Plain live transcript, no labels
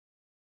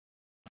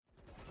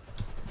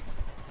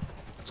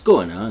What's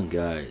going on,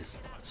 guys?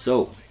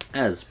 So,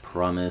 as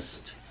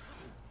promised,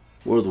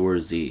 World War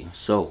Z.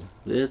 So,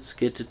 let's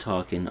get to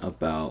talking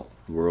about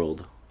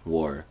World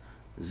War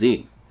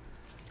Z.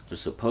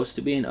 There's supposed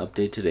to be an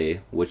update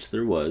today, which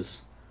there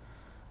was,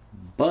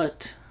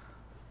 but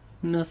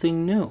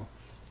nothing new.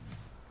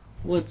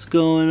 What's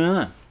going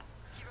on?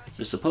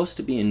 There's supposed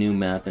to be a new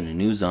map and a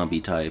new zombie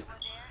type,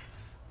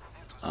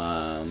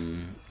 but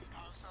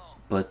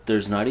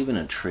there's not even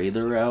a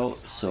trailer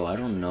out, so I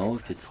don't know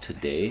if it's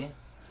today.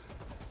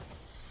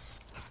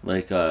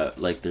 Like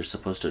they're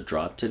supposed to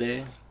drop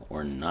today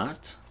or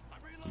not.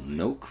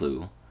 No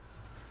clue.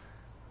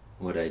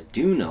 What I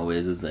do know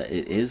is that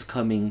it is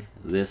coming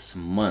this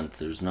month.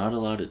 There's not a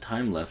lot of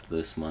time left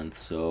this month,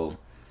 so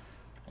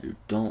I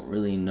don't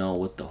really know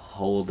what the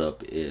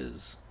holdup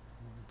is.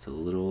 It's a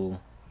little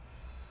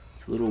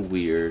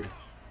weird,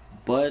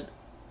 but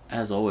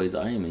as always,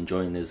 I am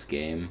enjoying this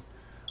game.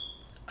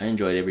 I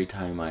enjoy it every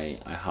time I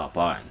hop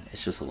on.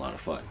 It's just a lot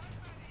of fun.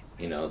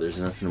 You know, there's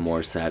nothing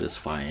more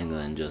satisfying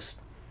than just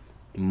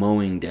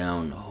mowing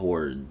down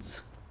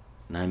hordes,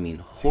 and I mean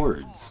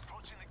hordes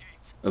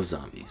of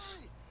zombies.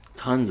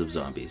 Tons of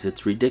zombies.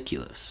 It's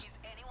ridiculous.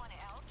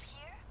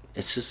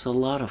 It's just a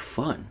lot of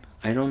fun.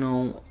 I don't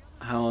know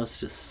how else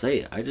to say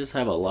it. I just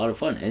have a lot of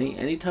fun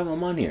anytime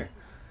I'm on here.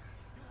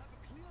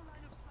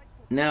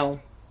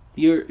 Now,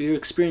 your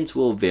experience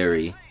will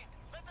vary,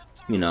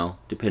 you know,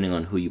 depending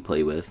on who you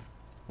play with,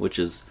 which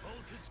is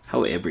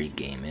how every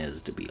game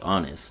is, to be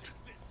honest,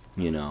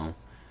 you know.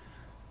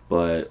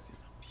 But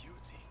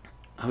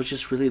I was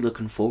just really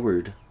looking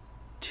forward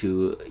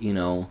to, you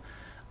know,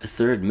 a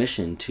third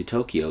mission to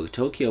Tokyo.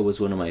 Tokyo was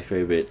one of my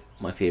favorite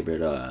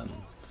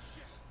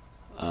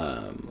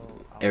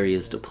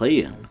areas to play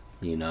in.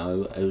 You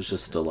know, it was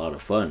just a lot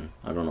of fun.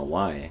 I don't know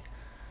why,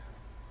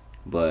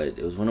 but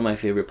it was one of my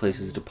favorite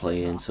places to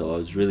play in. So I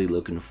was really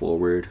looking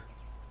forward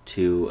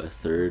to a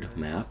third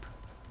map,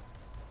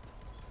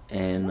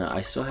 and I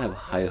still have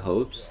high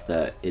hopes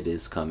that it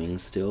is coming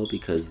still,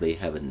 because they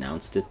have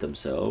announced it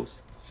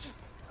themselves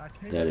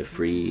that a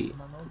free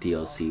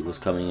DLC was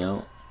coming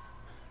out.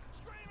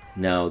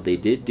 Now, they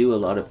did do a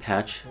lot of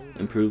patch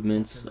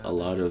improvements, a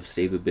lot of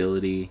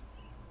stability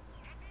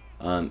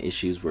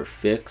issues were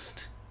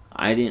fixed.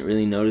 I didn't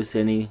really notice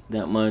any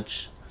that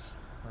much,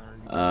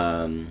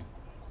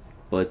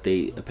 but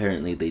they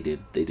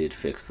did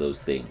fix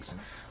those things.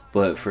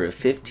 But for a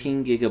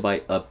 15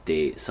 gigabyte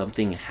update,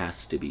 something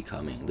has to be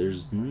coming.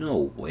 There's no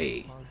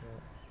way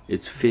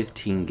it's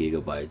 15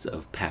 gigabytes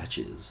of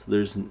patches.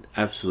 There's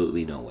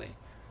absolutely no way.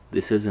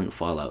 This isn't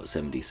Fallout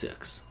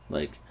 76.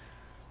 Like,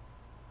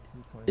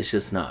 it's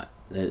just not.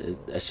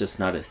 That's just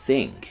not a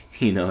thing.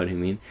 You know what I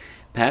mean?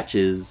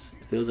 Patches,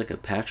 if it was like a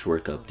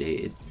patchwork update,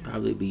 it'd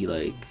probably be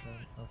like,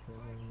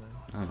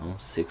 I don't know,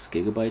 6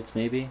 gigabytes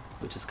maybe,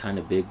 which is kind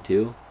of big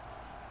too.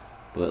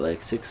 But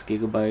like 6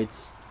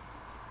 gigabytes,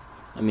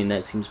 I mean,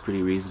 that seems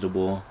pretty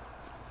reasonable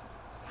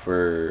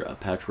for a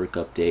patchwork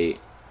update.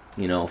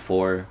 You know,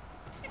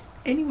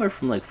 anywhere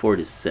from like 4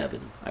 to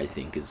 7, I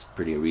think, is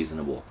pretty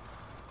reasonable.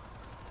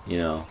 You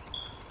know,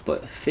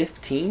 but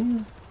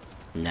 15?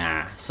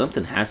 Nah,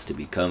 something has to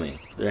be coming.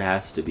 There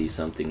has to be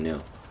something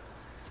new.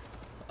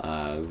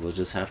 We'll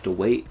just have to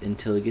wait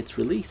until it gets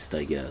released,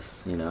 I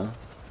guess, you know?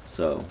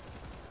 So,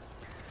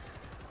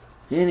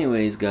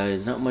 anyways,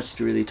 guys, not much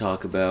to really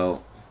talk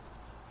about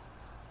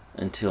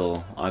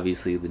until,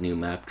 obviously, the new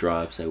map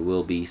drops. I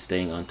will be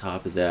staying on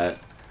top of that.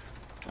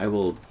 I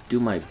will do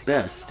my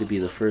best to be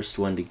the first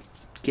one to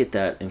get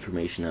that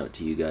information out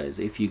to you guys.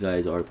 If you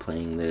guys are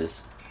playing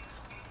this,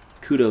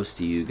 kudos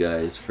to you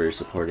guys for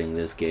supporting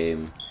this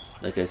game.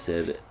 Like I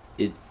said,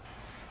 it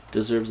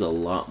deserves a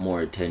lot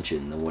more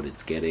attention than what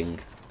it's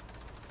getting.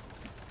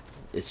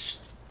 It's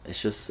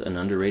just an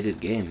underrated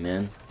game,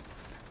 man.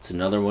 It's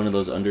another one of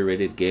those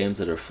underrated games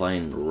that are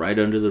flying right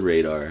under the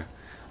radar.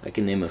 I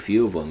can name a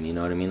few of them, you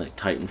know what I mean? Like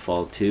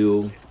Titanfall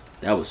 2,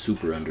 that was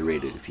super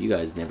underrated. If you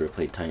guys never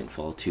played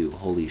Titanfall 2,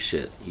 holy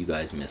shit, you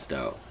guys missed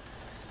out.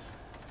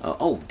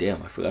 Oh,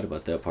 damn, I forgot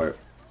about that part.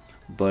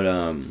 But,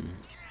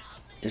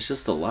 it's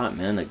just a lot,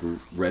 man. Like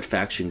Red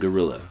Faction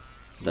Guerrilla,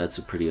 that's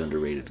a pretty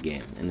underrated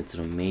game, and it's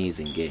an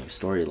amazing game.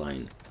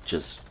 Storyline,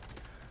 just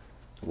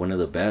one of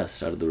the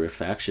best out of the Red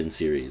Faction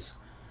series.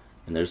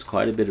 And there's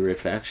quite a bit of Red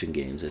Faction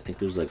games. I think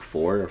there's like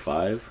 4 or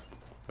 5.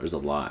 There's a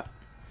lot.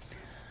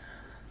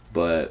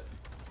 But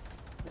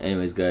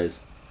anyways, guys,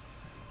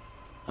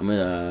 I'm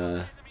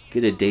gonna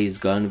get a Days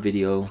Gone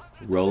video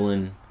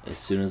rolling as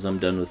soon as I'm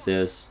done with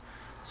this.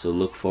 So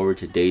look forward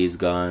to Days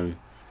Gone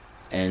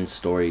and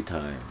story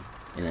time.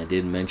 And I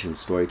did mention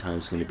story time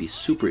is going to be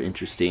super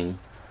interesting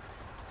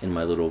in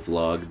my little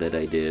vlog that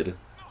I did.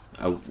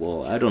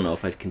 Well, I don't know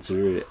if I'd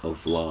consider it a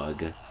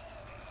vlog,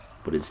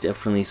 but it's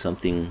definitely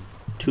something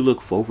to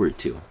look forward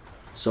to.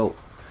 So,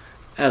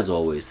 as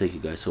always, thank you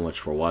guys so much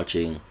for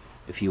watching.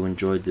 If you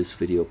enjoyed this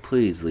video,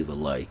 please leave a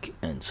like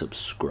and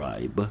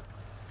subscribe.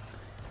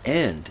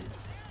 And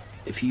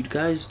if you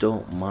guys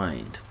don't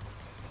mind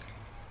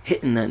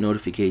hitting that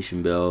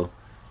notification bell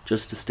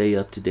just to stay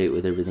up to date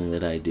with everything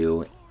that I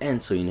do, and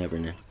so you never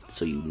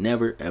so you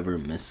never ever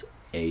miss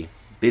a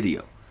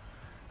video.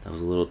 That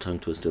was a little tongue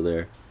twister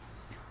there.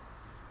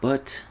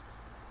 But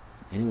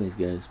anyways,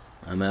 guys,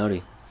 I'm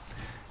outie.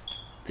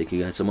 Thank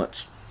you guys so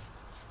much.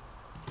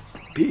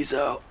 Peace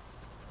out.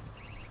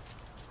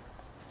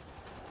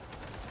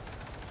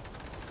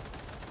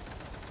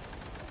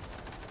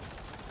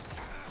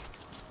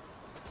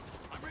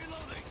 I'm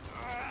reloading.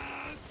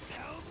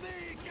 Help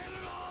me, get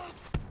it off.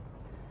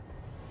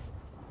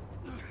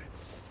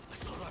 I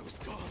thought I was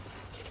gone.